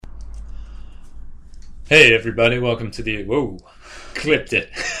Hey everybody, welcome to the... Whoa, clipped it.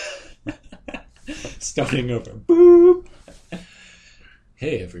 Starting over. Boop.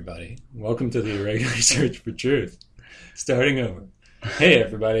 Hey everybody, welcome to the Irregular Search for Truth. Starting over. Hey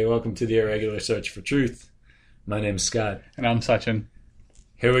everybody, welcome to the Irregular Search for Truth. My name's Scott. And I'm Sachin.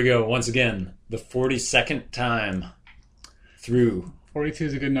 Here we go, once again, the 42nd time through. 42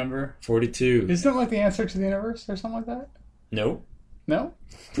 is a good number. 42. Isn't it like the answer to the universe or something like that? Nope. No?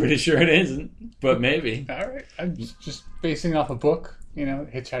 Pretty sure it isn't, but maybe. All right. I'm just basing it off a book,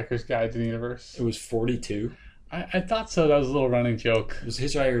 Hitchhiker's Guide to the Universe. It was 42. I thought so. That was a little running joke. It was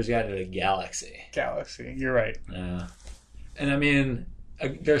Hitchhiker's Guide to the Galaxy. Galaxy. You're right. Yeah. And I mean,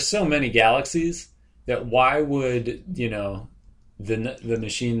 there's so many galaxies that why would, the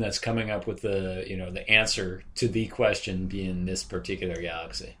machine that's coming up with the answer to the question be in this particular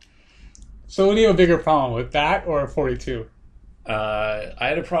galaxy? So do you have a bigger problem with that or 42? I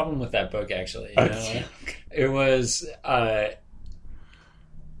had a problem with that book, actually. It was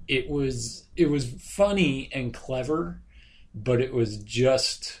funny and clever, but it was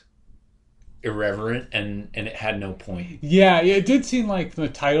just irreverent and it had no point. Yeah, it did seem like the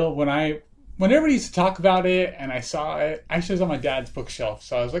title whenever he used to talk about it and I saw it, actually it was on my dad's bookshelf,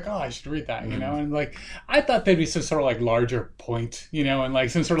 so I was like, oh, I should read that, and I thought there'd be some sort of larger point,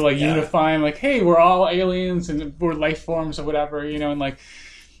 and some sort of unifying, hey, we're all aliens and we're life forms or whatever, and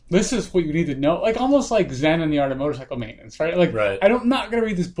this is what you need to know, almost like Zen and the Art of Motorcycle Maintenance, right? Right. I'm not going to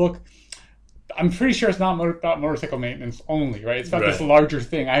read this book. I'm pretty sure it's not about motorcycle maintenance only, right? It's about this larger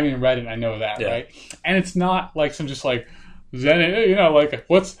thing. I haven't even read it, and I know that, right? And it's not some just Zen,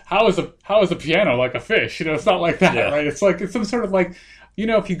 how is a piano like a fish? It's not like that, right? It's it's some sort of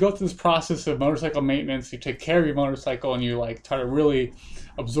if you go through this process of motorcycle maintenance, you take care of your motorcycle and you try to really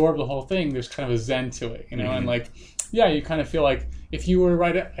absorb the whole thing, there's kind of a Zen to it, and you kind of feel like if you were to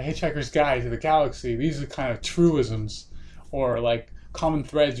write a Hitchhiker's Guide to the Galaxy, these are kind of truisms or common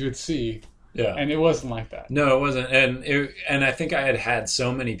threads you would see. Yeah. And it wasn't like that. No, it wasn't. And I think I had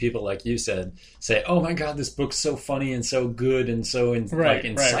so many people, like you said, say, oh my God, this book's so funny and so good and so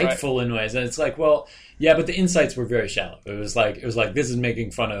insightful in ways. And it's well, yeah, but the insights were very shallow. It was like this is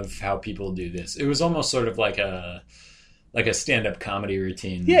making fun of how people do this. It was almost sort of like a stand-up comedy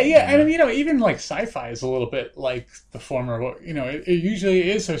routine. Yeah. And even sci-fi is a little bit like the former, it usually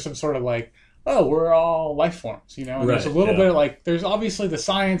is there's some sort of oh, we're all life forms, and there's a little bit of there's obviously the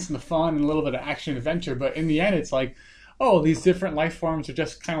science and the fun and a little bit of action and adventure, but in the end it's oh, these different life forms are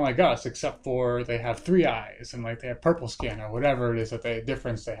just kind of like us, except for they have 3 eyes and they have purple skin or whatever it is that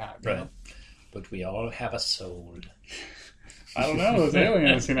difference they have. Right. But we all have a soul. I don't know, those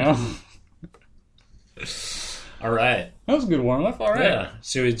aliens, All right. That was a good warm-up. All right. Yeah.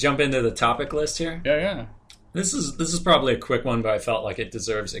 Should we jump into the topic list here? Yeah. This is probably a quick one, but I felt like it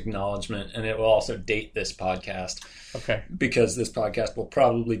deserves acknowledgement, and it will also date this podcast. Okay. Because this podcast will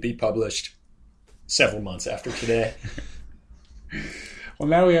probably be published several months after today. Well,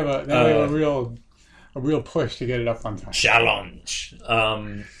 now we have a real push to get it up on time. Challenge.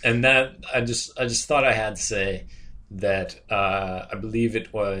 And that I just thought I had to say that I believe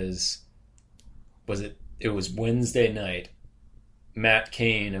it was Wednesday night. Matt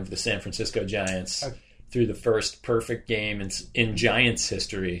Cain of the San Francisco Giants threw the first perfect game in Giants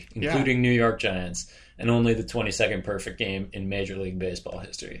history, including New York Giants, and only the 22nd perfect game in Major League Baseball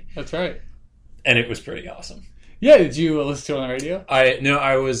history. That's right. And it was pretty awesome. Yeah, did you listen to it on the radio?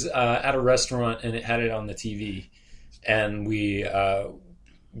 I was at a restaurant and it had it on the TV, and we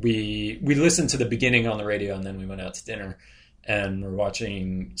listened to the beginning on the radio, and then we went out to dinner, and we're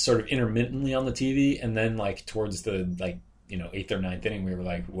watching sort of intermittently on the TV, and then towards the 8th or 9th inning, we were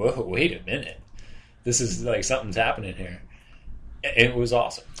like, whoa, wait a minute. This is something's happening here. It was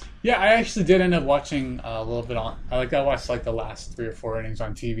awesome. Yeah, I actually did end up watching a little bit on. I watched the last 3 or 4 innings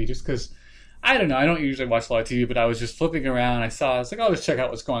on TV just because I don't know. I don't usually watch a lot of TV, but I was just flipping around. I was I'll just check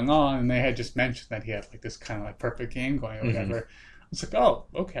out what's going on, and they had just mentioned that he had this kind of perfect game going or whatever. It's oh,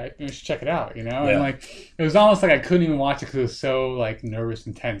 okay, we should check it out, And it was almost I couldn't even watch it because it was so nervous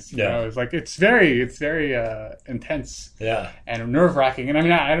and tense. You know? It was it's very intense, and nerve wracking. And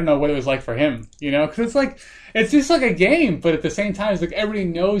I don't know what it was like for him, because it's just a game, but at the same time, it's everybody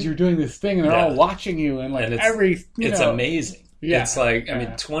knows you're doing this thing, and they're all watching you, and it's amazing. Yeah,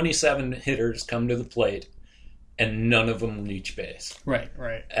 it's 27 hitters come to the plate, and none of them reach base. Right.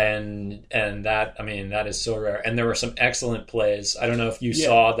 And that, that is so rare. And there were some excellent plays. I don't know if you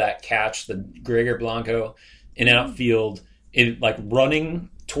saw that catch, the Gregor Blanco in outfield, running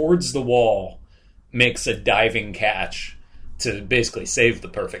towards the wall, makes a diving catch to basically save the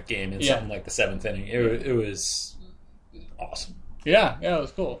perfect game in something like the 7th inning. It was awesome. Yeah, it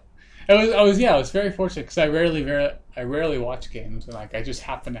was cool. I was very fortunate because I rarely watch games, and like I just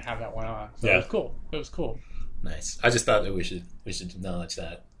happened to have that one on. So it was cool. Nice. I just thought that we should acknowledge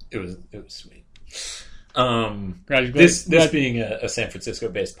that. It was sweet. This being a San Francisco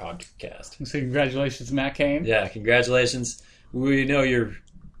based podcast. So congratulations, Matt Cain. Yeah, congratulations. We know you're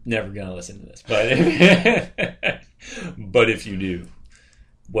never gonna listen to this, but if you do,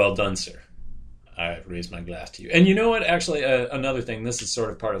 well done, sir. I raise my glass to you. And you know what? Actually, another thing. This is sort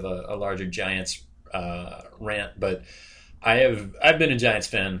of part of a larger Giants rant, but I've been a Giants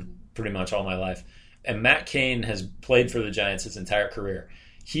fan pretty much all my life, and Matt Cain has played for the Giants his entire career.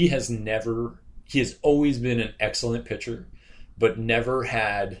 He has always been an excellent pitcher, but never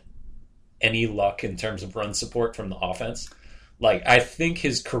had any luck in terms of run support from the offense. Like, I think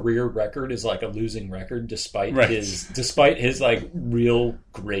his career record is like a losing record, despite his like real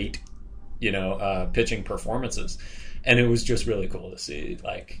great, pitching performances. And it was just really cool to see,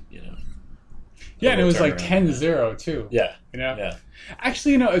 like, Yeah, and it was like 10-0 too. Yeah. Yeah.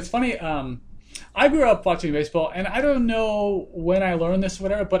 Actually, it's funny. I grew up watching baseball, and I don't know when I learned this or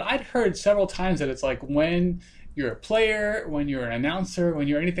whatever, but I'd heard several times that it's like when you're a player, when you're an announcer, when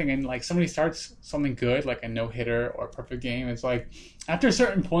you're anything, and like somebody starts something good, like a no-hitter or a perfect game, it's like after a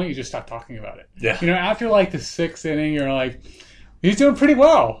certain point, you just stop talking about it. Yeah. After like the 6th inning, you're like, he's doing pretty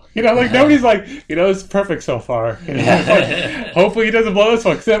well. Like nobody's like, it's perfect so far. Like, hopefully he doesn't blow this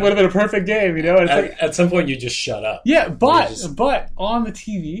one because that would have been a perfect game. At some point, you just shut up. Yeah, but on the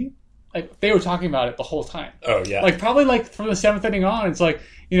TV, like they were talking about it the whole time. Oh yeah. Like probably like from the 7th inning on, it's like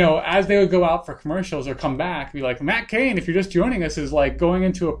as they would go out for commercials or come back, be like, Matt Cain, if you're just joining us, is like going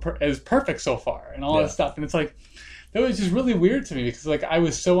into is perfect so far and all that stuff, and it's like that was just really weird to me because like I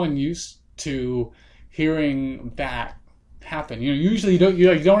was so unused to hearing that happen. Usually you don't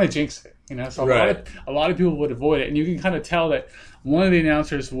want to jinx it. So a lot of people would avoid it, and you can kind of tell that one of the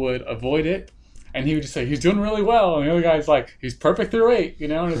announcers would avoid it, and he would just say he's doing really well, and the other guy's like he's perfect through 8.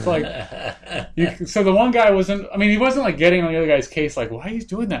 And it's like so the one guy wasn't. I mean, he wasn't like getting on the other guy's case, like why are you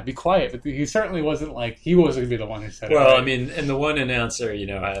doing that? Be quiet. But he certainly wasn't like he was going to be the one who said it. Well, I mean, and the one announcer,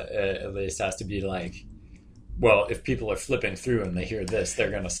 at least has to be like, well, if people are flipping through and they hear this,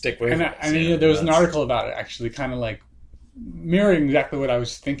 they're going to stick with it. I mean, there was an article about it actually, kind of like mirroring exactly what I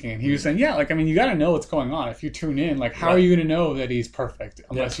was thinking. And he was saying, you got to know what's going on. If you tune in, like, how are you going to know that he's perfect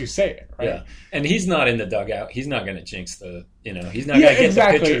unless you say it, right? Yeah. And he's not in the dugout. He's not going to jinx he's not going to get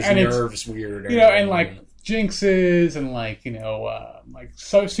the pitcher's nerves weird. And like jinxes and like, like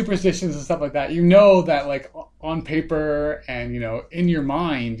superstitions and stuff like that. That like on paper and, in your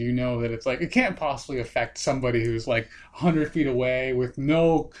mind, that it's like, it can't possibly affect somebody who's like 100 feet away with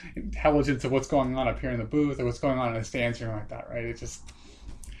no intelligence of what's going on up here in the booth or what's going on in the stands or anything like that, right?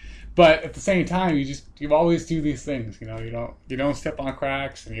 But at the same time, you always do these things, you don't step on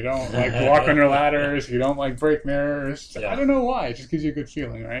cracks and you don't like walk under ladders, you don't like break mirrors. I don't know why. It just gives you a good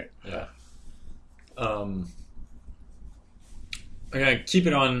feeling, right? Yeah. I'm going to keep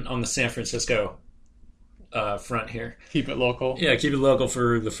it on the San Francisco front here. Keep it local. Yeah, keep it local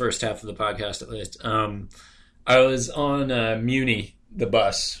for the first half of the podcast at least. I was on MUNI, the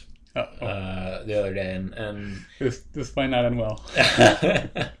bus, the other day, and this might not end well.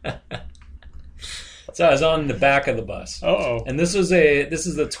 So I was on the back of the bus. Uh-oh. And this is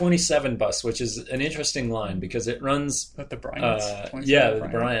the 27 bus, which is an interesting line because it runs at the Bryant. The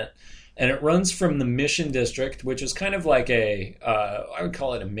Bryant. And it runs from the Mission District, which is kind of like I would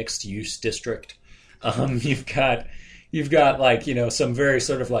call it a mixed-use district. You've got like, some very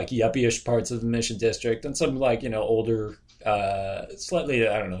sort of like yuppie-ish parts of the Mission District and some like, older, slightly,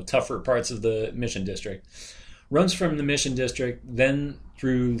 I don't know, tougher parts of the Mission District. Runs from the Mission District, then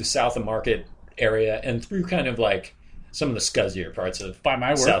through the South of Market area and through kind of like some of the scuzzier parts of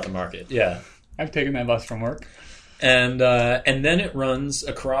South of Market. Yeah. I've taken that bus from work. And then it runs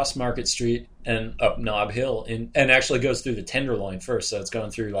across Market Street and up Nob Hill and actually goes through the Tenderloin first. So it's going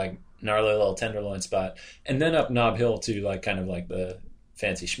through like gnarly little Tenderloin spot and then up Nob Hill to like kind of like the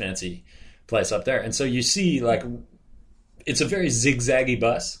fancy schmancy place up there. And so you see like it's a very zigzaggy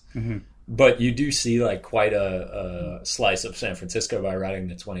bus, but you do see like quite a slice of San Francisco by riding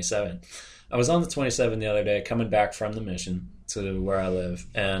the 27. I was on the 27 the other day coming back from the Mission to where I live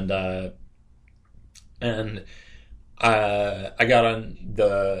and I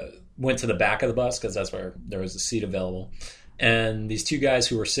went to the back of the bus because that's where there was a seat available. And these two guys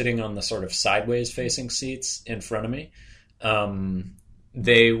who were sitting on the sort of sideways facing seats in front of me,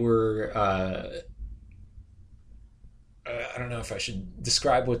 they were, I don't know if I should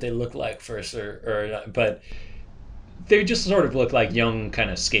describe what they looked like first but they just sort of looked like young kind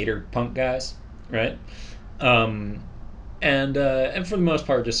of skater punk guys, right? and for the most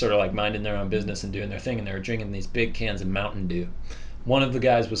part, just sort of like minding their own business and doing their thing. And they were drinking these big cans of Mountain Dew. One of the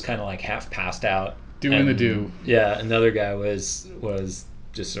guys was kind of like half passed out, doing the dew. Yeah, another guy was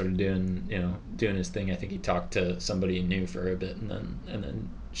just sort of doing his thing. I think he talked to somebody he knew for a bit, and then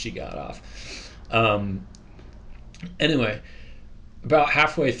she got off. Anyway, about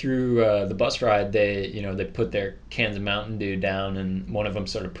halfway through the bus ride, they put their cans of Mountain Dew down, and one of them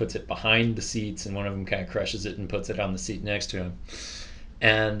sort of puts it behind the seats, and one of them kind of crushes it and puts it on the seat next to him.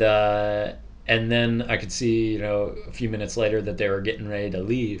 And then I could see, a few minutes later that they were getting ready to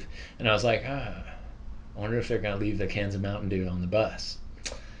leave, and I was like, I wonder if they're going to leave the cans of Mountain Dew on the bus.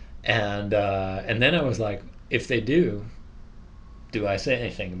 And then I was like, if they do I say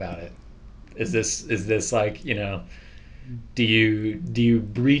anything about it? Is this like, do you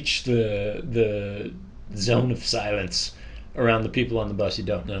breach the zone of silence around the people on the bus you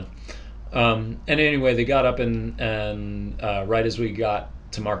don't know? And anyway, they got up and right as we got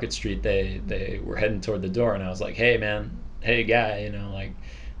to Market Street, they were heading toward the door, and I was like, hey man, hey guy, and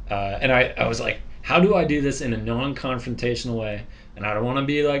I was like, how do I do this in a non-confrontational way? And I don't want to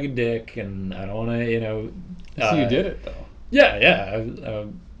be like a dick, and I don't want to, So you did it though. Yeah.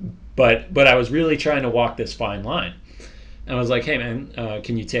 But I was really trying to walk this fine line. And I was like, hey man,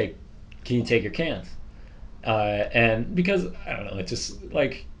 can you take your cans? And because I don't know, it's just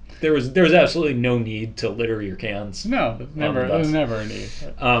like there was absolutely no need to litter your cans. No, there was never a need.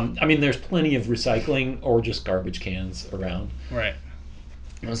 I mean, there's plenty of recycling or just garbage cans around. Right.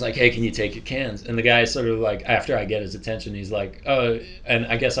 I was like, hey, can you take your cans? And the guy sort of like, after I get his attention, he's like, oh, and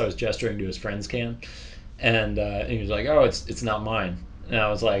I guess I was gesturing to his friend's can, and he was like, oh, it's not mine. And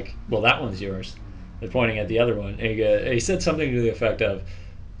I was like, well, that one's yours. They're pointing at the other one. And he said something to the effect of,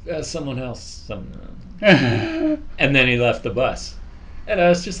 someone else. And then he left the bus. And I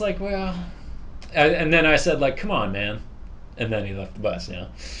was just like, well... And then I said, like, come on, man. And then he left the bus,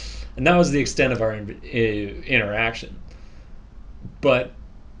 And that was the extent of our interaction. But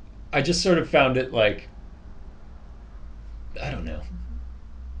I just sort of found it, like, I don't know,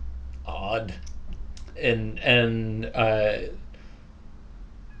 odd. And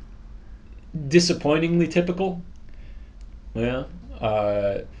disappointingly typical. Yeah.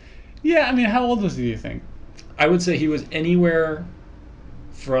 Yeah, I mean, how old was he, do you think? I would say he was anywhere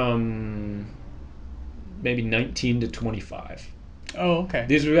from maybe 19 to 25. Oh, okay.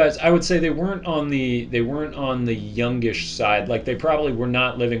 These were guys, I would say they weren't on the youngish side. Like, they probably were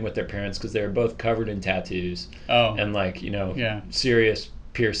not living with their parents because they were both covered in tattoos. Oh. And serious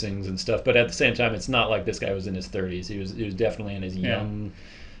piercings and stuff. But at the same time, it's not like this guy was in his 30s. He was definitely in his young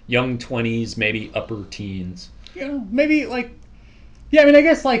 20s, maybe upper teens. Maybe like, yeah, I mean, I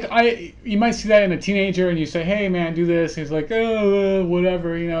guess like you might see that in a teenager, and you say, hey man, do this. He's like, oh,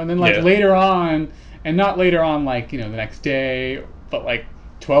 whatever, and then like later on, and not later on like, the next day, but like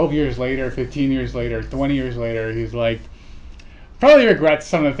 12 years later, 15 years later, 20 years later, he's like, probably regrets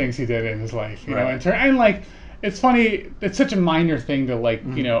some of the things he did in his life, you know, and like, it's funny, it's such a minor thing to like,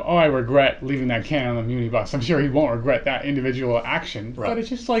 oh, I regret leaving that can on the MUNI bus. I'm sure he won't regret that individual action, but it's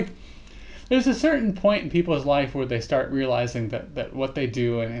just like, there's a certain point in people's life where they start realizing that what they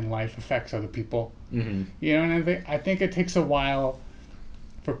do in life affects other people. Mm-hmm. And I think it takes a while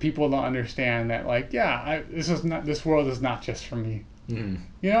for people to understand that, like, this world is not just for me.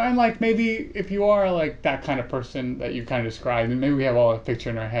 Mm-hmm. And like maybe if you are like that kind of person that you kind of described, and maybe we have all a picture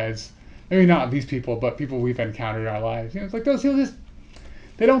in our heads, maybe not these people, but people we've encountered in our lives. It's like those people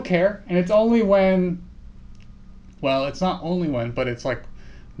they don't care, and it's only when, well, it's not only when, but it's like,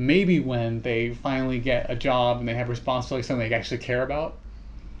 maybe when they finally get a job and they have responsibility, something they actually care about,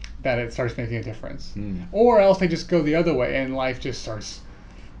 that it starts making a difference. Mm. Or else they just go the other way and life just starts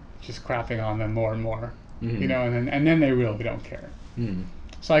just crapping on them more and more. Mm. And then they really don't care. Mm.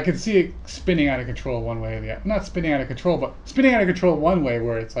 So I could see it spinning out of control one way or the other. Not spinning out of control, but spinning out of control one way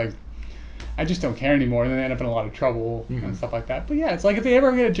where it's like, I just don't care anymore, and then they end up in a lot of trouble and stuff like that. But yeah, it's like if they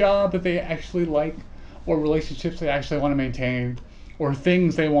ever get a job that they actually like, or relationships they actually want to maintain, or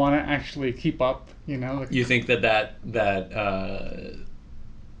things they want to actually keep up, You think that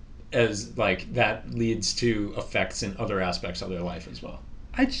as like that leads to effects in other aspects of their life as well?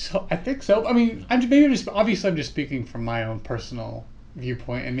 I think so. I mean, I'm just speaking from my own personal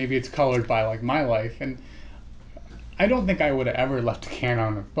viewpoint, and maybe it's colored by like my life, and I don't think I would have ever left a can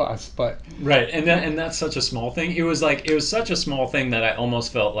on the bus, but right, and that's such a small thing. It was such a small thing that I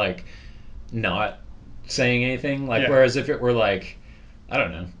almost felt like not saying anything. Like, whereas if it were like, I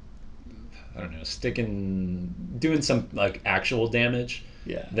don't know, doing some like actual damage,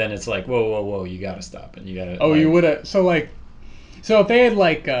 then it's like, whoa, you gotta stop, and you gotta. Oh, like, you would have. So if they had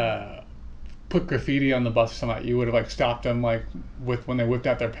like put graffiti on the bus or something, you would have like stopped them like with when they whipped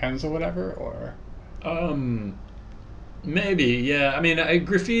out their pens or whatever, or maybe, yeah. I mean,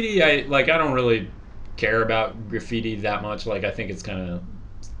 graffiti, I don't really care about graffiti that much. Like, I think it's kind of,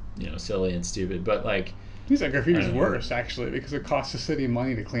 silly and stupid, but like, these like graffiti's worse actually because it costs the city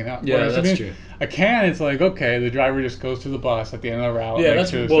money to clean up. Yeah, whereas, that's true. A can, it's like, okay, the driver just goes to the bus at the end of the route. Yeah,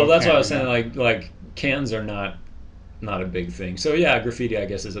 that's what I was saying. Like cans are not a big thing. So yeah, graffiti I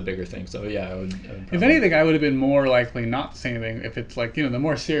guess is a bigger thing. So yeah, I would probably... If anything, I would have been more likely not to say anything if it's like, the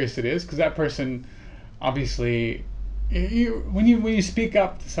more serious it is, because that person obviously, when you speak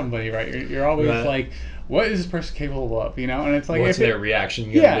up to somebody, right, you're always like, what is this person capable of, and it's like, what's their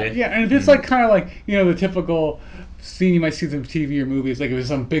reaction gonna be? Yeah, and if it's like kind of like, the typical scene you might see in TV or movies, like if it's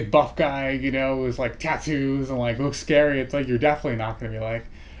some big buff guy, with like tattoos and like looks scary, it's like you're definitely not going to be like,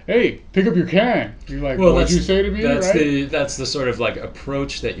 hey, pick up your can. You're like, well, what'd you say to me? That's the sort of like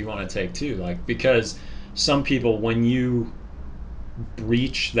approach that you want to take too, like, because some people, when you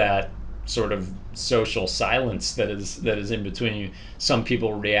breach that sort of social silence that is in between you, some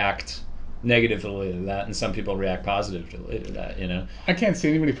people react negatively to that, and some people react positively to that. I can't see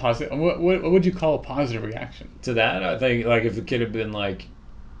anybody positive. What would you call a positive reaction to that? I think like if the kid had been like,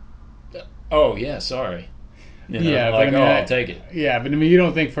 "Oh yeah, sorry," I'll take it. Yeah, but you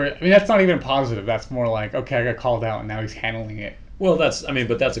don't think that's not even positive. That's more like, okay, I got called out, and now he's handling it. Well, that's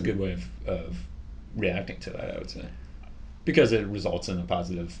a good way of reacting to that, I would say, because it results in a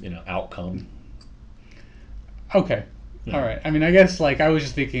positive, outcome. Okay, all right. I guess like I was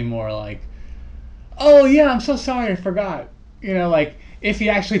just thinking more like, oh yeah, I'm so sorry, I forgot. Like if he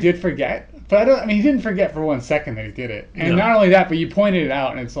actually did forget, but he didn't forget for 1 second that he did it, and not only that, but you pointed it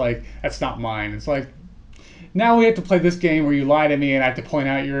out, and it's like, that's not mine. It's like, now we have to play this game where you lie to me and I have to point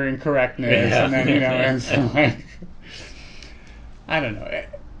out your incorrectness, and then and so like, I don't know.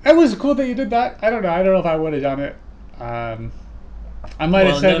 It was cool that you did that. I don't know if I would have done it. I might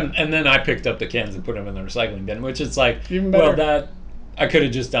have said, and then I picked up the cans and put them in the recycling bin, which is like, even better. Well, that I could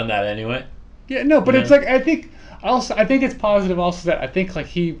have just done that anyway. Yeah, no, but it's like, I think it's positive also that I think like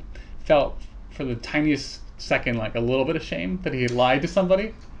he felt for the tiniest second like a little bit of shame that he lied to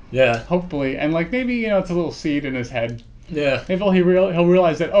somebody. Yeah. Hopefully, and like maybe it's a little seed in his head. Yeah. Maybe he'll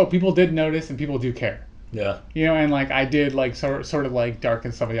realize that people did notice and people do care. Yeah. And like I did like sort of like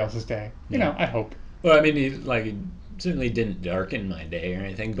darken somebody else's day. I hope. Well, he certainly didn't darken my day or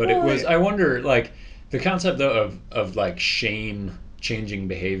anything, but it was. I wonder, like, the concept though of like shame changing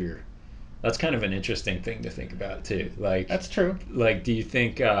behavior. That's kind of an interesting thing to think about too. Like, that's true. Like, do you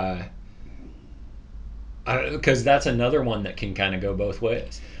think? Because that's another one that can kind of go both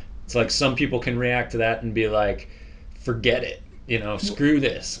ways. It's like some people can react to that and be like, "Forget it, screw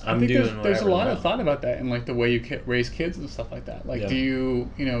this. I'm doing whatever." There's a lot of thought about that in like the way you raise kids and stuff like that. Like, do you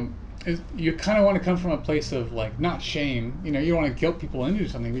you kind of want to come from a place of like not shame. You don't want to guilt people into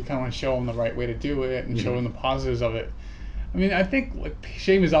something. You kind of want to show them the right way to do it and show them the positives of it. I think like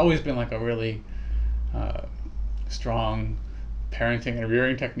shame has always been like a really strong parenting and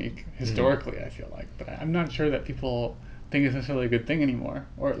rearing technique historically. I feel like, but I'm not sure that people think it's necessarily a good thing anymore,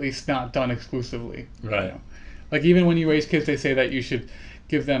 or at least not done exclusively. Right. Like even when you raise kids, they say that you should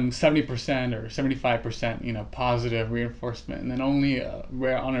give them 70% or 75%, positive reinforcement, and then only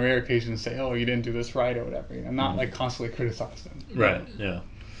on a rare occasion say, "Oh, you didn't do this right" or whatever. Not like constantly criticize them. Right. Yeah.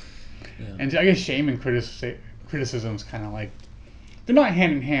 And I guess shame and criticism is kind of like, they're not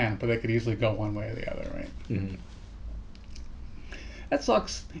hand in hand, but they could easily go one way or the other, right? Mm-hmm. That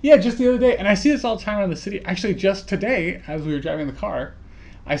sucks. Yeah, just the other day, and I see this all the time around the city. Actually, just today, as we were driving the car,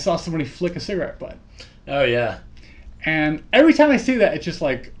 I saw somebody flick a cigarette butt. Oh yeah. And every time I see that, it's just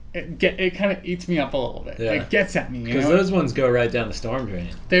like it kind of eats me up a little bit. Yeah. It gets at me. Because those ones go right down the storm drain.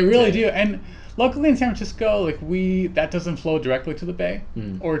 They really do. And luckily in San Francisco, like that doesn't flow directly to the bay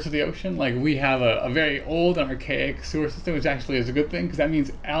or to the ocean. Like we have a very old and archaic sewer system, which actually is a good thing because that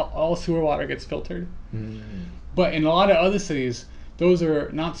means all sewer water gets filtered. But in a lot of other cities, those are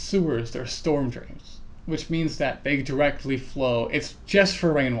not sewers; they're storm drains, which means that they directly flow. It's just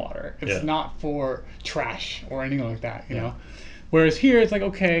for rainwater. It's not for trash or anything like that, you know? Whereas here, it's like,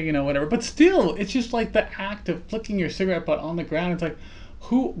 okay, whatever. But still, it's just like the act of flicking your cigarette butt on the ground. It's like,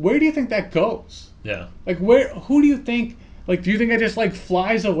 where do you think that goes? Yeah. Like, who do you think, like, do you think it just, like,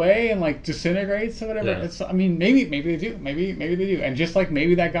 flies away and, like, disintegrates or whatever? Yeah. Maybe they do. Maybe they do. And just like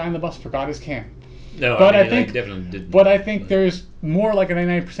maybe that guy on the bus forgot his can. No, but I think definitely didn't. But I think there's more like a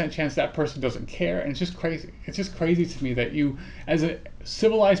 99% chance that person doesn't care, and it's just crazy. It's just crazy to me that you, as a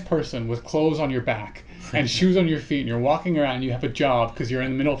civilized person with clothes on your back and shoes on your feet, and you're walking around, and you have a job because you're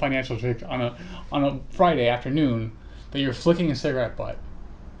in the middle of financial district on a Friday afternoon, that you're flicking a cigarette butt,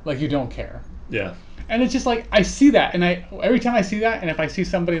 like you don't care. Yeah. And it's just like, I see that, and every time I see that, and if I see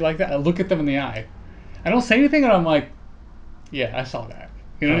somebody like that, I look at them in the eye. I don't say anything, and I'm like, yeah, I saw that.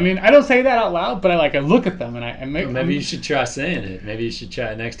 You know what I mean? I don't say that out loud, but I look at them, and maybe you should try saying it. Maybe you should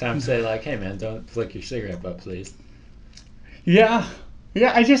try next time. Say like, "Hey, man, don't flick your cigarette butt, please." Yeah.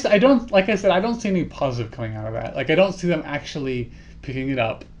 I don't, like I said, I don't see any positive coming out of that. Like, I don't see them actually picking it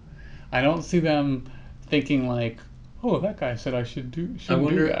up. I don't see them thinking like, oh, that guy said I shouldn't do that. So.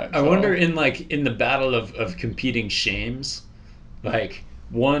 I wonder in the battle of competing shames, like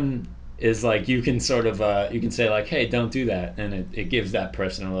one is like you can sort of you can say like, hey, don't do that, and it gives that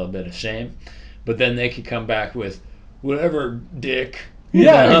person a little bit of shame, but then they could come back with whatever, dick.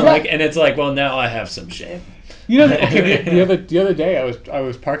 Yeah, exactly. And it's like, well, now I have some shame. You know, okay, the other day I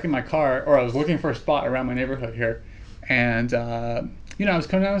was parking my car, or I was looking for a spot around my neighborhood here, and I was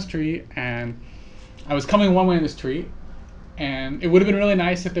coming down the street, and I was coming one way in the street, and it would have been really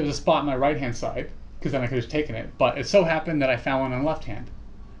nice if there was a spot on my right-hand side, because then I could have taken it. But it so happened that I found one on the left hand.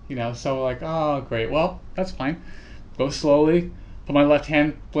 So like, oh, great. Well, that's fine. Go slowly, put my left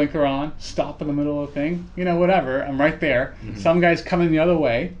hand blinker on, stop in the middle of the thing, whatever. I'm right there. Mm-hmm. Some guy's coming the other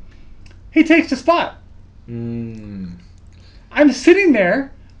way. He takes the spot. I'm sitting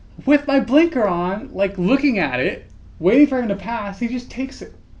there with my blinker on, like looking at it, waiting for him to pass. He just takes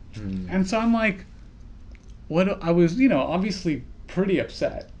it. And so I'm like, what? I was, obviously pretty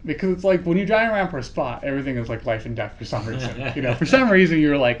upset, because it's like when you're driving around for a spot, everything is like life and death for some reason. For some reason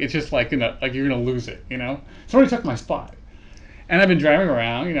you're like, it's just like, like you're gonna lose it. Somebody took my spot, and I've been driving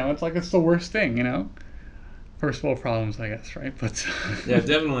around. It's like, it's the worst thing. First world problems, I guess, right? But yeah,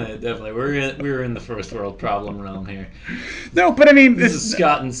 definitely. We're in the first world problem realm here. No, but I mean, this is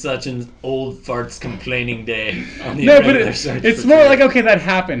Scott and such an old farts complaining day. On the it's more like, okay, that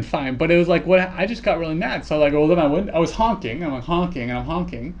happened, fine. But it was like, what? I just got really mad. So like, well, then I was honking. I'm like honking, and I'm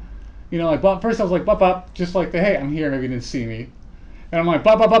honking. First I was like, bop, just like hey, I'm here. Maybe you didn't see me. And I'm like,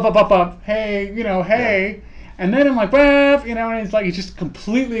 bop, hey, hey. Yeah. And then I'm like, bop, and it's like he just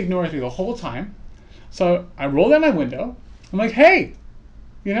completely ignores me the whole time. So I roll down my window. I'm like, hey,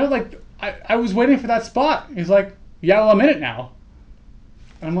 I was waiting for that spot. He's like, yeah, well, I'm in it now.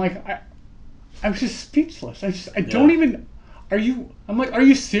 And I'm like, I was just speechless. I don't even, I'm like, are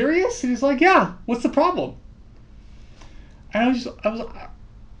you serious? And he's like, yeah, what's the problem? And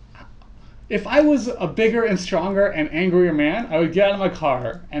if I was a bigger and stronger and angrier man, I would get out of my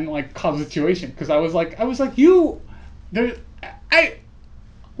car and like cause a situation. Because I was like,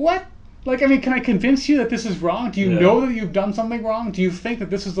 what? Like, I mean, can I convince you that this is wrong? Do you know that you've done something wrong? Do you think that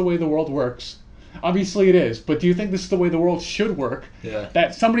this is the way the world works? Obviously it is, but do you think this is the way the world should work? Yeah.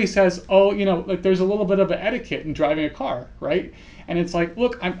 That somebody says, oh, like there's a little bit of an etiquette in driving a car, right? And it's like,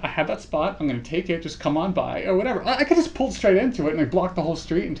 look, I have that spot. I'm going to take it. Just come on by or whatever. I could just pull straight into it and like block the whole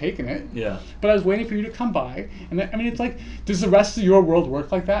street and taken it. Yeah. But I was waiting for you to come by. And then, I mean, it's like, does the rest of your world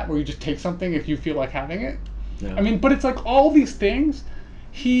work like that, where you just take something if you feel like having it? Yeah. I mean, but it's like all these things,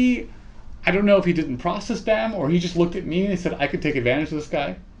 I don't know if he didn't process them, or he just looked at me and he said, I could take advantage of this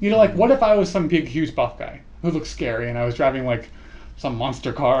guy. Like, what if I was some big, huge buff guy who looked scary and I was driving, like, some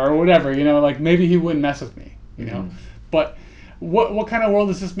monster car or whatever, like, maybe he wouldn't mess with me, But what kind of world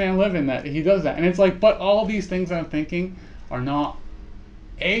does this man live in that he does that? And it's like, but all these things that I'm thinking are not,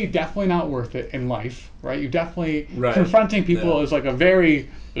 definitely not worth it in life, right? You definitely, confronting people is like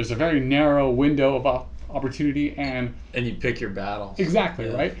there's a very narrow window of opportunity, and you pick your battles. Exactly,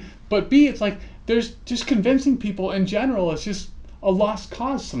 right? But B, it's like there's just convincing people in general. It's just a lost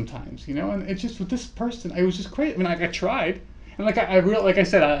cause sometimes, And it's just with this person, I was just crazy. I mean, I tried, and like I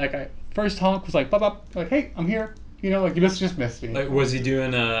said, first honk was like, bop, like, hey, I'm here. Like you just missed me. Like, was he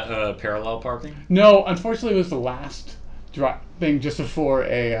doing a parallel parking? No, unfortunately, it was the last thing just before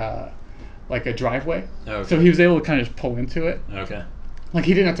a driveway. Okay. So he was able to kind of just pull into it. Okay. Like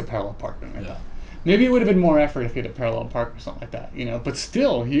he didn't have to parallel park or anything like that. Maybe it would have been more effort if he had a parallel park or something like that, But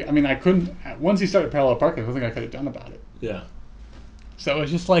still, I couldn't. Once he started parallel parking, I don't think I could have done about it. Yeah. So it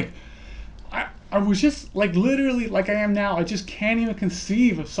was just like, I was just like literally like I am now. I just can't even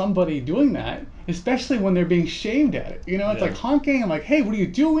conceive of somebody doing that, especially when they're being shamed at it. It's like honking. I'm like, hey, what are you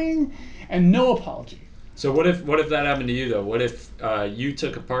doing? And no apology. So what if that happened to you though? What if you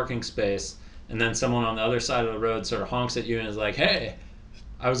took a parking space and then someone on the other side of the road sort of honks at you and is like, hey,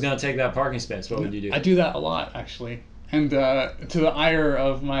 I was going to take that parking space. What would you do? I do that a lot, actually. And to the ire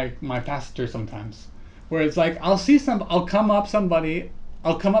of my passenger sometimes. Where it's like, I'll come up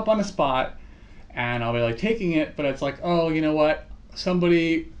on a spot, and I'll be like taking it, but it's like, oh, you know what?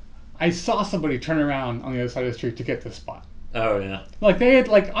 I saw somebody turn around on the other side of the street to get this spot. Oh, yeah. Like, they had,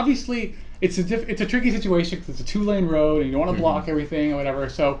 like, obviously, it's a tricky situation because it's a 2-lane road, and you don't want to block everything or whatever,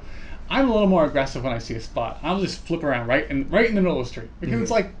 so I'm a little more aggressive when I see a spot. I'll just flip around right in the middle of the street because it's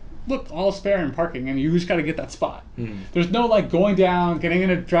like, look, all spare and parking, and you just got to get that spot. There's no like going down, getting in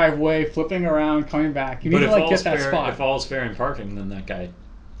a driveway, flipping around, coming back. You need to like get that spot. If all spare and parking, then that guy.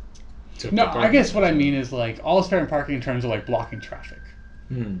 No, I guess what I mean is like all spare and parking in terms of like blocking traffic.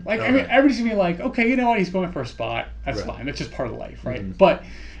 Like I mean, everybody's gonna be like, okay, you know what? He's going for a spot. That's fine. That's just part of life, right? But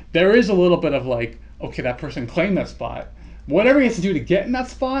there is a little bit of like, okay, that person claimed that spot. Whatever he has to do to get in that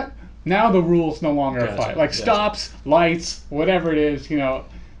spot, now the rules no longer apply. Like stops, lights, whatever it is, you know.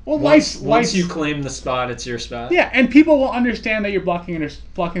 Well, once you claim the spot, it's your spot. Yeah, and people will understand that you're blocking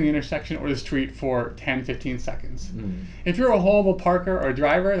the intersection or the street for 10, 15 seconds. If you're a horrible parker or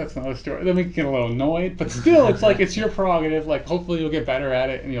driver, that's another story. Then we can get a little annoyed, but still, it's like it's your prerogative. Like, hopefully, you'll get better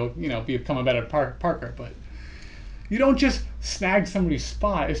at it, and you'll become a better parker. But you don't just snag somebody's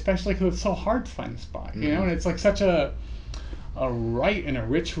spot, especially because it's so hard to find the spot. You know, and it's like such a rite and a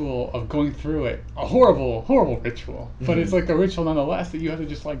ritual of going through it. A horrible, horrible ritual. But it's like a ritual nonetheless that you have to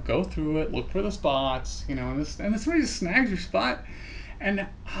just like go through it, look for the spots, you know, and somebody just snags your spot. And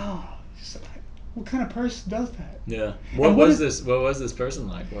what kind of person does that? Yeah. What was this person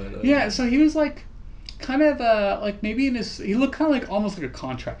like? Yeah, so he was like kind of like maybe he looked kind of like almost like a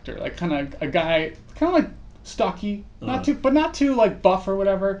contractor, like kind of a guy kind of like stocky, not too like buff or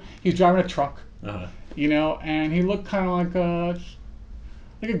whatever. He's driving a truck. You know, and he looked kind of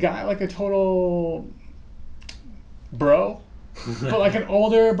like a guy, like a total bro, but like an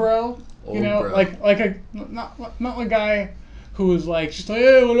older bro. You know, bro. like a not a guy who was like just like,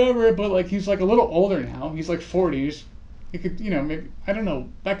 hey, whatever, but like he's like a little older now. He's like 40s. He could, you know, maybe I don't know,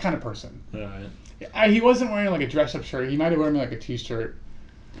 that kind of person. He wasn't wearing like a dress-up shirt. He might have worn like a t-shirt.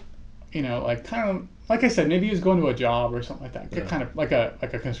 You know, like kind of. Like I said, maybe he was going to a job or something like that. Yeah. Kind of like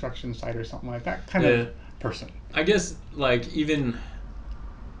a construction site or something like that kind of person. I guess like even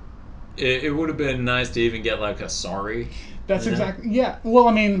it would have been nice to even get like a sorry. That's exactly Well,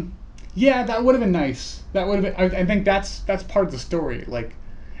 I mean, that would have been nice. That would have been. I think that's part of the story. Like,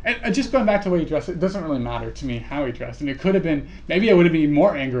 and just going back to the way he dressed, it doesn't really matter to me how he dressed. And it could have been maybe I would have been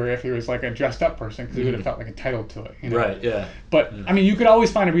more angry if he was like a dressed up person because he would have felt like entitled to it. You know? Right. Yeah. But I mean, you could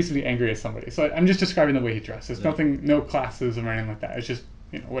always find a reason to be angry at somebody. So I'm just describing the way he dressed. There's nothing, no classism or anything like that. It's just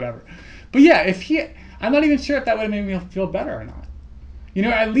whatever. But yeah, I'm not even sure if that would have made me feel better or not. You know,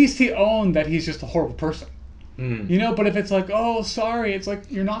 at least he owned that he's just a horrible person. You know, but if it's like, oh, sorry, it's like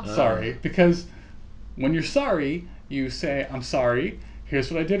you're not sorry because when you're sorry, you say, I'm sorry. Here's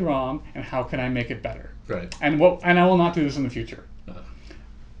what I did wrong, and how can I make it better? Right. And I will not do this in the future.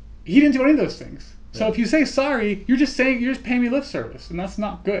 He didn't do any of those things. So if you say sorry, you're just paying me lip service, and that's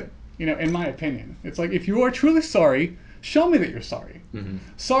not good. You know, in my opinion, it's like if you are truly sorry, show me that you're sorry.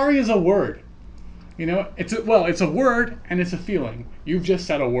 Sorry is a word. You know, it's a word and it's a feeling. You've just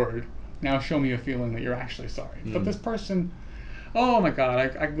said a word. Now show me a feeling that you're actually sorry. But this person. Oh my God,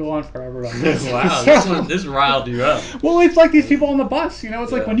 I could go on forever on this. Wow, this riled you up. Well, it's like these people on the bus, you know,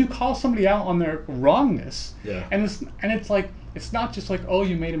 it's like when you call somebody out on their wrongness, and it's like, it's not just like, oh,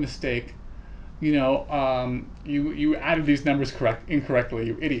 you made a mistake, you know, you added these numbers incorrectly,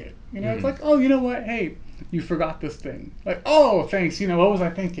 you idiot. You know, it's like, oh, you know what, hey, you forgot this thing. Like, oh, thanks, you know, what was I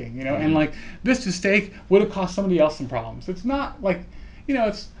thinking? You know, and like, this mistake would have cost somebody else some problems. It's not like, you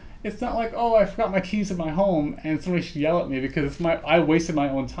know, it's not like, oh, I forgot my keys at my home and somebody should yell at me because I wasted my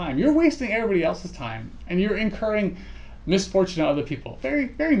own time. You're wasting everybody else's time and you're incurring misfortune on other people. Very,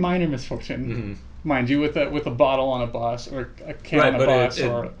 very minor misfortune, mind you, with a bottle on a bus or a can on a bus.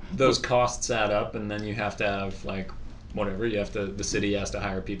 Those costs add up, and then you have to have like whatever. The city has to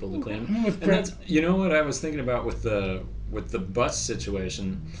hire people to clean them. And that's, you know what I was thinking about with the bus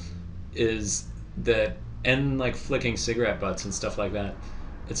situation is that, and like flicking cigarette butts and stuff like that.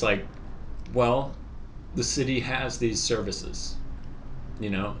 It's like, well, the city has these services. You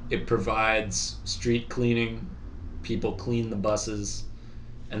know, it provides street cleaning, people clean the buses,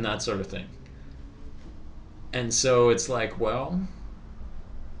 and that sort of thing. And so it's like, well,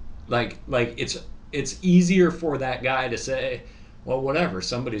 like it's easier for that guy to say, well, whatever,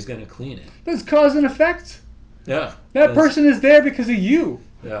 somebody's going to clean it. That's cause and effect. Yeah. That person is there because of you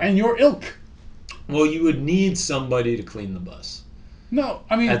and your ilk. Well, you would need somebody to clean the bus. No,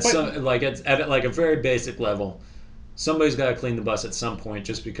 I mean, at a very basic level, somebody's got to clean the bus at some point,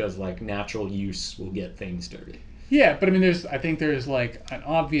 just because like natural use will get things dirty. Yeah, but I mean, I think there's like an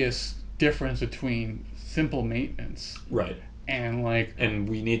obvious difference between simple maintenance, right, and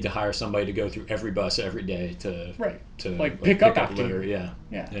we need to hire somebody to go through every bus every day to pick up after litter.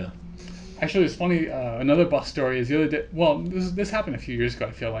 Yeah. Actually, it's funny. Another bus story is the other day. Well, this happened a few years ago.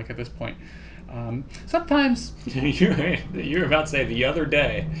 I feel like at this point. Sometimes you're about to say the other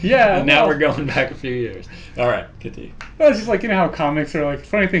day. Yeah. And now we're going back a few years. All right, continue. Well, it's just like, you know how comics are like,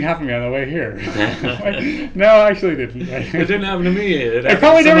 funny thing happened to me on the way here. Like, no, actually it didn't. Right? It didn't happen to me. It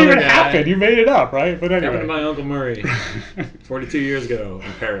probably never even happened. You made it up, right? But anyway. It happened to my Uncle Murray 42 years ago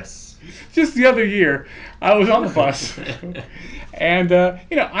in Paris. Just the other year, I was on the bus. And,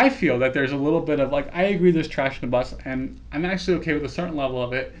 you know, I feel that there's a little bit of, like, I agree there's trash in the bus, and I'm actually okay with a certain level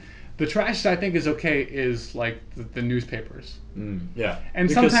of it. The trash that I think is okay is, like, the newspapers. Yeah, and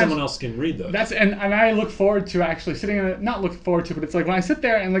because someone else can read those. And I look forward to actually sitting in it, not look forward to, but it's like when I sit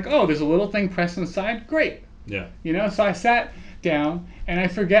there and, like, oh, there's a little thing pressed inside, great. Yeah. You know, so I sat down, and I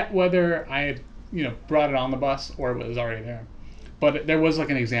forget whether I had, you know, brought it on the bus or it was already there. But there was, like,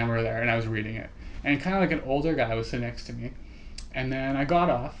 an examiner there, and I was reading it. And kind of like an older guy was sitting next to me. And then I got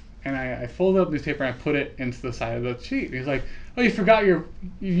off, and I folded up the newspaper, and I put it into the side of the sheet. And he's like, oh, you forgot are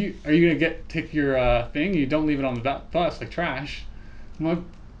you going to take your thing? You don't leave it on the bus, like trash. I'm like,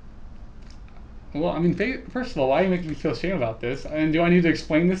 well, I mean, first of all, why are you making me feel shame about this? And do I need to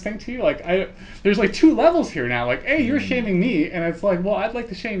explain this thing to you? Like, there's like two levels here now. Like, A, you're shaming me, and it's like, well, I'd like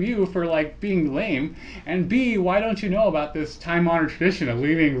to shame you for like being lame. And B, why don't you know about this time-honored tradition of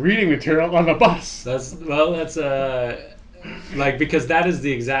leaving reading material on the bus? That's like, because that is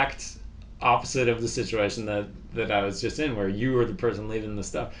the exact opposite of the situation that I was just in, where you were the person leaving the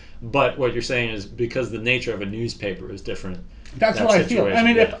stuff. But what you're saying is because the nature of a newspaper is different. That's what I feel. I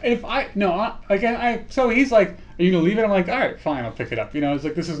mean, so he's like, are you gonna leave it? I'm like, all right, fine, I'll pick it up. You know, it's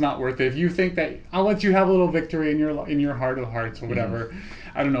like, this is not worth it. If you think that, I'll let you have a little victory in your heart of hearts or whatever.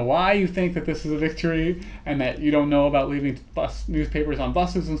 I don't know why you think that this is a victory and that you don't know about leaving newspapers on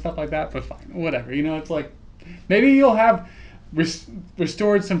buses and stuff like that. But fine, whatever. You know, it's like, maybe you'll have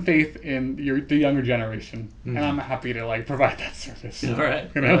restored some faith in the younger generation, and I'm happy to like provide that service. All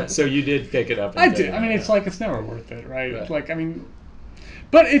right, you know? So you did pick it up. I did. I mean, it's like, it's never worth it, right? Like, I mean,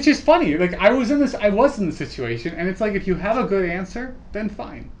 but it's just funny. Like, I was in the situation, and it's like, if you have a good answer, then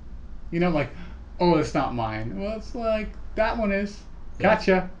fine. You know, like, oh, it's not mine. Well, it's like, that one is.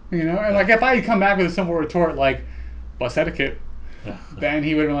 Gotcha. You know, and like, if I had come back with a simple retort like bus etiquette, then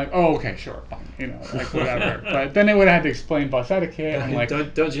he would have been like, oh, okay, sure, fine, you know, like, whatever. But then they would have had to explain bus etiquette. And like,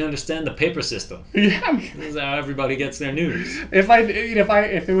 don't you understand the paper system? Yeah, I mean, this is how everybody gets their news.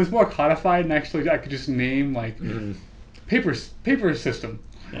 If it was more codified and actually I could just name like paper system.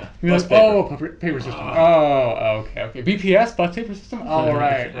 Yeah. You're like, oh, paper system. Oh, okay. BPS, bus paper system. Oh,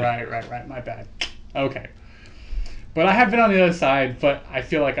 right. My bad. Okay. But I have been on the other side, but I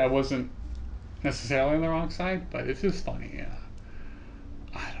feel like I wasn't necessarily on the wrong side. But it's just funny, yeah.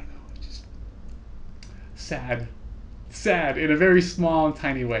 I don't know, it's just sad in a very small and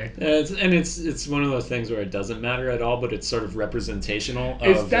tiny way. It's one of those things where it doesn't matter at all, but it's sort of representational.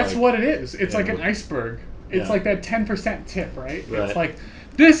 That's like, what it is. It's like an iceberg. It's like that 10% tip, right? It's like,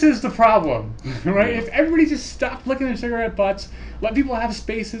 this is the problem, right? If everybody just stopped licking their cigarette butts, let people have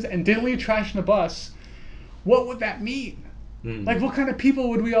spaces, and didn't leave trash in the bus, what would that mean? Like, what kind of people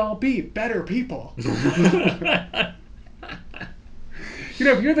would we all be? Better people. You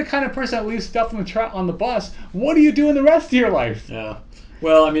know, if you're the kind of person that leaves stuff on the bus, what do you do in the rest of your life? Yeah.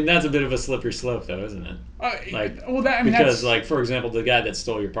 Well, I mean, that's a bit of a slippery slope, though, isn't it? Because, like, for example, the guy that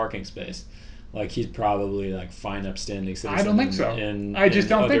stole your parking space, like, he's probably like fine, upstanding citizen. I don't think so. I just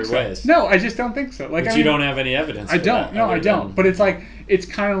don't think so. Ways. No, I just don't think so. Like, but you don't have any evidence. I don't. No, I don't. But it's like, it's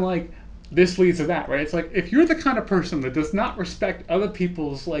kind of like, this leads to that, right? It's like, if you're the kind of person that does not respect other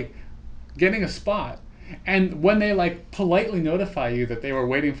people's, like, getting a spot, and when they, like, politely notify you that they were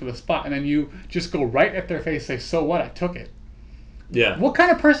waiting for the spot, and then you just go right at their face and say, so what, I took it. Yeah. What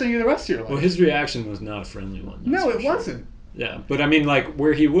kind of person are you the rest of your life? Well, his reaction was not a friendly one. No, it wasn't. Yeah, but I mean, like,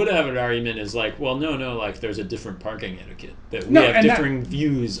 where he would have an argument is like, well, no, like, there's a different parking etiquette. That we have differing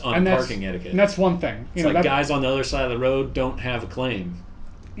views on parking etiquette. And that's one thing. It's like, guys on the other side of the road don't have a claim.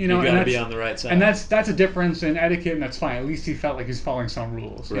 You got to be on the right side. And that's a difference in etiquette, and that's fine. At least he felt like he's following some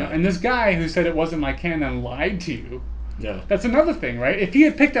rules. Right. You know? And this guy who said it wasn't my can and lied to you, that's another thing, right? If he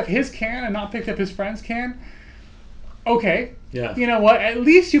had picked up his can and not picked up his friend's can, okay. Yeah. You know what? At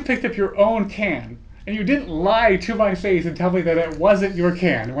least you picked up your own can. And you didn't lie to my face and tell me that it wasn't your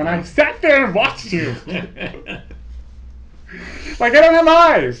can when I sat there and watched you. Like, I don't have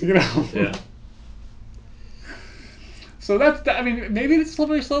eyes, you know? Yeah. So I mean, maybe it's a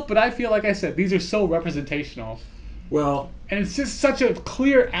slippery slope, but I feel like I said, these are so representational. Well. And it's just such a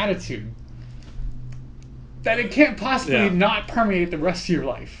clear attitude that it can't possibly not permeate the rest of your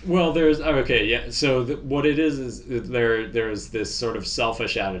life. Well, so what it is there's this sort of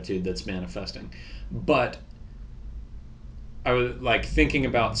selfish attitude that's manifesting. But I was like thinking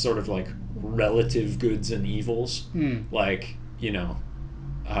about sort of like relative goods and evils, like, you know,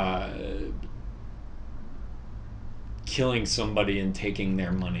 killing somebody and taking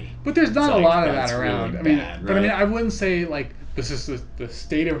their money. But there's not a lot of that around. Really bad, but I mean, I wouldn't say like this is the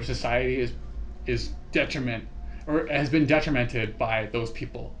state of society is detriment or has been detrimented by those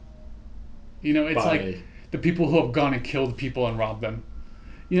people. You know, it's like the people who have gone and killed people and robbed them.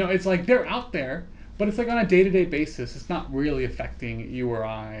 You know, it's like they're out there, but it's like on a day-to-day basis. It's not really affecting you or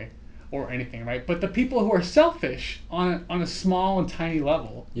I or anything, right? But the people who are selfish on a small and tiny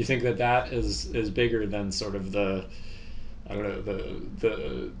level. You think that is bigger than sort of the, I don't know,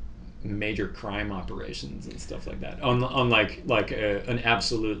 the major crime operations and stuff like that on like an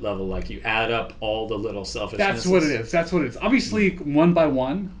absolute level, like you add up all the little selfishness. That's what it is. Obviously, one by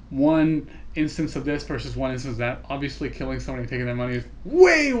one instance of this versus one instance of that. Obviously, killing somebody and taking their money is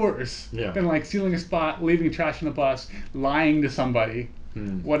way worse than like stealing a spot, leaving trash on the bus, lying to somebody,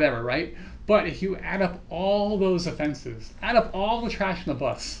 whatever, right? But if you add up all those offenses, add up all the trash on the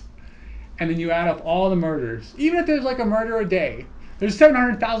bus, and then you add up all the murders, even if there's like a murder a day, there's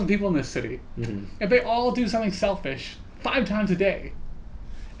 700,000 people in this city. If they all do something selfish 5 times a day,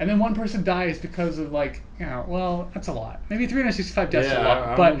 and then one person dies because of like, you know, well, that's a lot. Maybe 365 deaths is a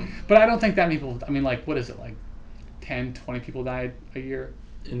lot. But I don't think that many people, I mean, like, what is it, like 10, 20 people died a year?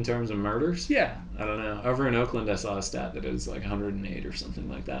 In terms of murders? Yeah. I don't know. Over in Oakland, I saw a stat that it was like 108 or something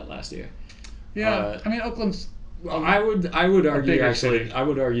like that last year. Yeah. I mean, Oakland's... I would argue, actually, city. I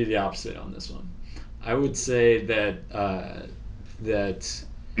would argue the opposite on this one. I would say that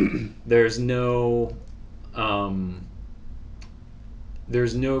there's no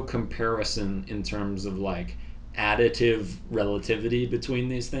comparison in terms of like additive relativity between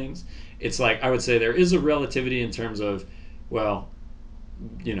these things. It's like, I would say there is a relativity in terms of, well,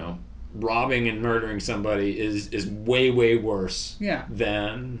 you know, robbing and murdering somebody is way worse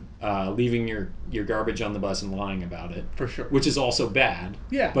than leaving your garbage on the bus and lying about it, for sure, which is also bad,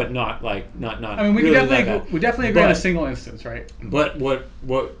 but not I mean, we really definitely agree on a single instance, right? But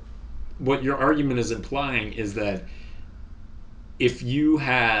what your argument is implying is that if you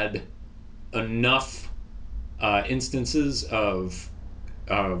had enough instances of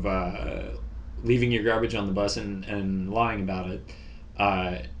leaving your garbage on the bus and lying about it,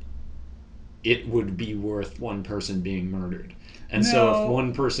 it would be worth one person being murdered. And so if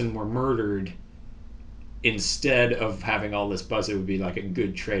one person were murdered, instead of having all this buzz, it would be like a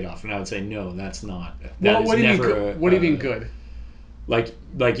good trade-off. And I would say, no, that's not. What do you mean good? Like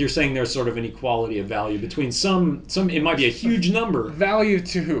you're saying there's sort of an equality of value between some it might be a huge number. Value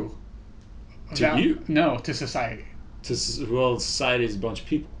to who? To you? No, to society. Well, society is a bunch of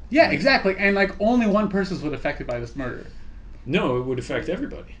people. Yeah, right? Exactly. And like only one person was affected by this murder. No, it would affect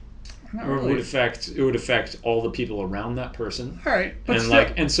everybody. Not or really. it would affect all the people around that person. All right, but and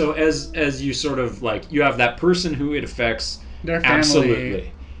still, and so as you sort of like, you have that person who it affects their family.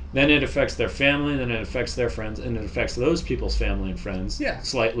 Absolutely. Then it affects their family, then it affects their friends, and it affects those people's family and friends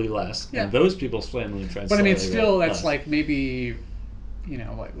slightly less. Yeah. And those people's family and friends. But I mean, still, that's less. like maybe, you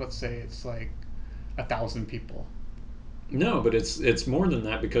know, like let's say it's like 1,000 people. No, but it's more than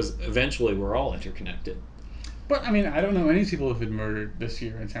that, because eventually we're all interconnected. But I mean, I don't know any people who've been murdered this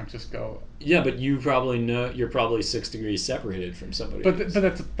year in San Francisco. Yeah, but you probably know you're probably 6 degrees separated from somebody. But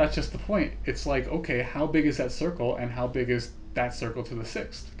that's just the point. It's like, okay, how big is that circle, and how big is that circle to the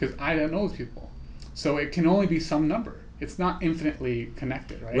 6th? Because I don't know those people, so it can only be some number. It's not infinitely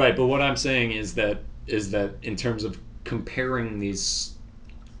connected, right? Right. But what I'm saying is that in terms of comparing these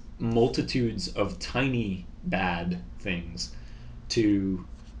multitudes of tiny bad things to,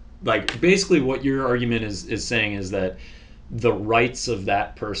 like, basically what your argument is saying is that the rights of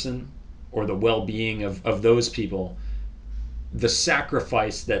that person, or the well-being of those people, the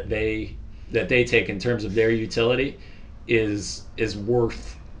sacrifice that they take in terms of their utility is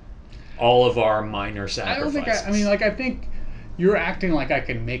worth all of our minor sacrifices. I think you're acting like I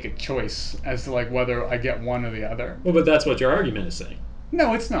can make a choice as to like whether I get one or the other. Well, but that's what your argument is saying.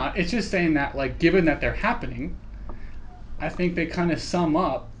 No, it's not. It's just saying that, like, given that they're happening, I think they kind of sum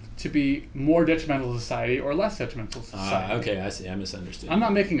up to be more detrimental to society or less detrimental to society. Okay, I see. I misunderstood. I'm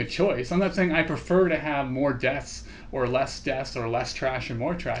not making a choice. I'm not saying I prefer to have more deaths or less trash and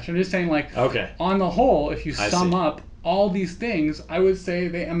more trash. I'm just saying, like, on the whole, if you sum up all these things, I would say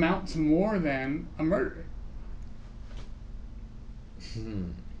they amount to more than a murder.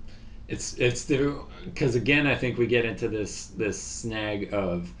 It's because, again, I think we get into this snag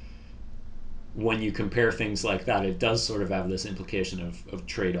of, when you compare things like that, it does sort of have this implication of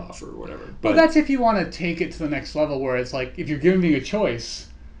trade-off or whatever. But that's if you want to take it to the next level, where it's like, if you're giving me a choice,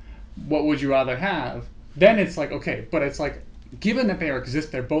 what would you rather have? Then it's like, okay, but it's like, given that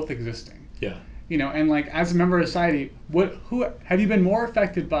they're both existing, Yeah. You know, and like as a member of society, who have you been more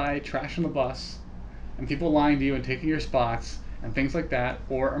affected by trash on the bus and people lying to you and taking your spots and things like that,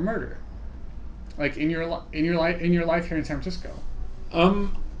 or a murder? Like in your life here in San Francisco?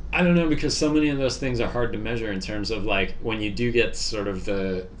 I don't know, because so many of those things are hard to measure in terms of like when you do get sort of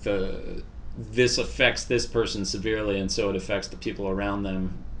the this affects this person severely, and so it affects the people around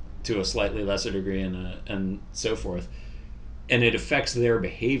them to a slightly lesser degree, and so forth, and it affects their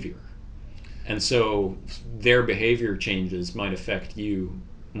behavior, and so their behavior changes might affect you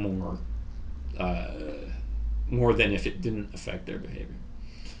more than if it didn't affect their behavior.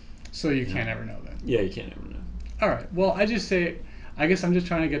 So you can't ever know then. Yeah, you can't ever know. All right. Well, I guess I'm just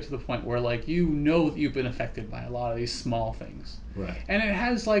trying to get to the point where like you know that you've been affected by a lot of these small things. Right. And it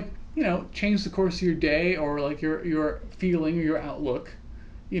has like, you know, changed the course of your day or like your feeling or your outlook,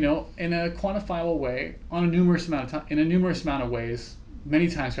 you know, in a quantifiable way in a numerous amount of ways, many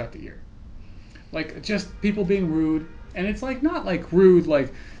times throughout the year. Like just people being rude, and it's like not like rude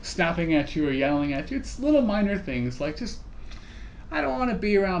like snapping at you or yelling at you. It's little minor things like just I don't want to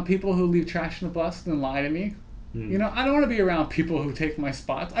be around people who leave trash in the bus and then lie to me. You know, I don't want to be around people who take my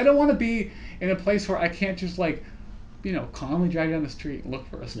spots. I don't want to be in a place where I can't just like, you know, calmly drive down the street and look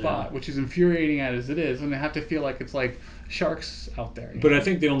for a spot, which is infuriating as it is, and I have to feel like it's like sharks out there. But I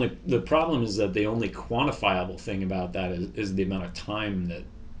think the problem is that the only quantifiable thing about that is the amount of time that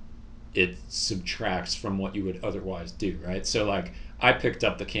it subtracts from what you would otherwise do, right? So like I picked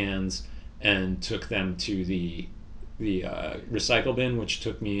up the cans and took them to the recycle bin, which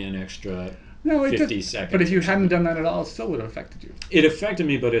took me an extra 50 seconds. But if you hadn't done that at all, it still would have affected you. It affected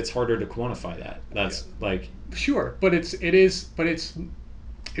me, but it's harder to quantify that. That's like sure, but it's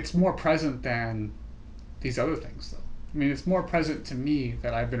more present than these other things, though. I mean, it's more present to me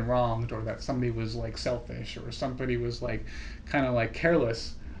that I've been wronged or that somebody was like selfish or somebody was like kind of like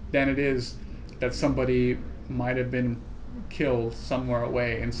careless than it is that somebody might have been killed somewhere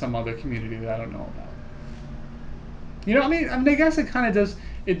away in some other community that I don't know about. You know, I mean, I guess it kind of does.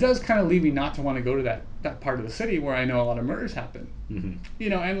 It does kind of lead me not to want to go to that part of the city where I know a lot of murders happen. Mm-hmm. You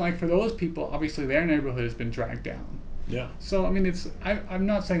know, and like for those people, obviously their neighborhood has been dragged down. Yeah. So I mean, I'm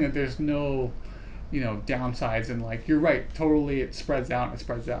not saying that there's no, you know, downsides, and like you're right, totally it spreads out and it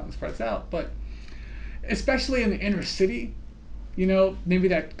spreads out and spreads out, but especially in the inner city, you know, maybe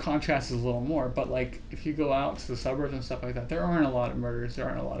that contrast is a little more. But like if you go out to the suburbs and stuff like that, there aren't a lot of murders, there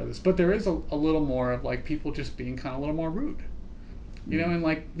aren't a lot of this, but there is a little more of like people just being kind of a little more rude. You know, and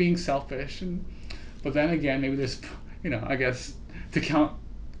like being selfish, but then again, maybe there's, you know, I guess to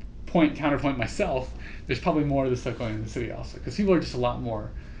counterpoint myself, there's probably more of this stuff going on in the city also, because people are just a lot more,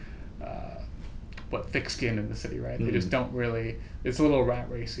 thick-skinned in the city, right? They just don't really. It's a little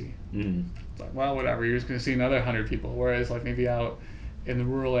rat racy. It's like, well, whatever. You're just going to see another 100 people, whereas like maybe out in the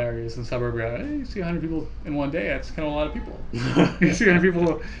rural areas and suburb area, you see 100 people in one day. That's kind of a lot of people. You see 100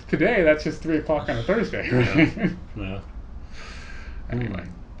 people today. That's just 3:00 on a Thursday, right? Yeah. Anyway.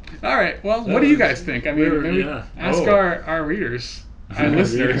 All right. Well, what do you guys think? I mean, maybe ask our readers, our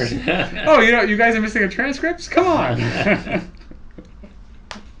listeners. Oh, you know, you guys are missing a transcript? Come on.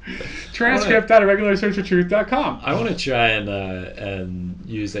 Transcript.regularsearchfortruth.com. I want to try and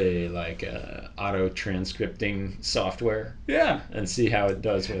use a auto transcripting software. Yeah. And see how it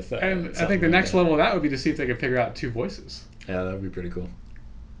does with. And I think the next level of that would be to see if they can figure out 2 voices. Yeah, that would be pretty cool.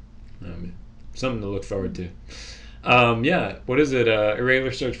 Something to look forward to. What is it?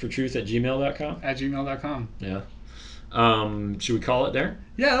 irregularsearchfortruth@gmail.com? At gmail.com. Yeah. Should we call it there?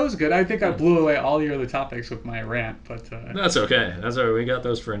 Yeah, that was good. I think I blew away all your other topics with my rant, but... That's okay. That's all right. We got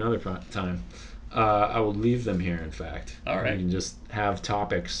those for another time. I will leave them here, in fact. All right. You can just have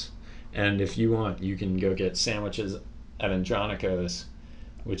topics, and if you want, you can go get sandwiches at Andronico's,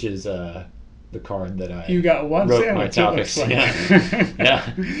 which is... the card that I you got one wrote sandwich, my topics. Like.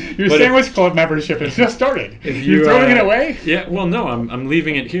 Yeah. Your sandwich club membership has just started. You're throwing it away? Yeah. Well, no, I'm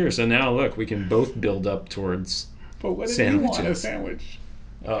leaving it here. So now look, we can both build up towards. But what if sandwiches. you want a sandwich?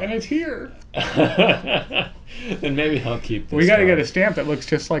 Oh. And it's here. Then maybe I'll keep this. We got to get a stamp that looks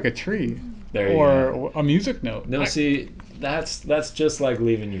just like a tree. Or a music note. No, see, that's just like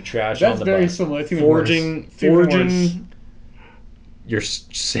leaving your trash on the bus. That's very similar. Forging your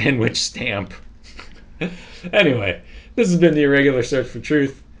sandwich stamp. Anyway, this has been the Irregular Search for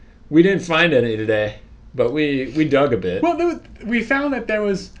Truth. We didn't find any today, but we dug a bit. Well, we found that there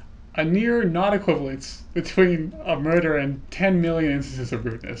was a near non-equivalence between a murder and 10 million instances of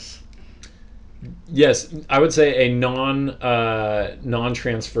rudeness. Yes, I would say a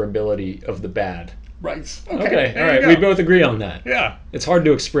non-transferability of the bad. Right. Okay. All right. We both agree on that. Yeah. It's hard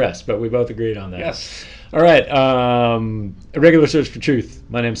to express, but we both agreed on that. Yes. All right. A Regular Search for Truth.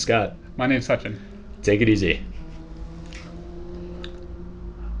 My name's Scott. My name's Hutchin. Take it easy.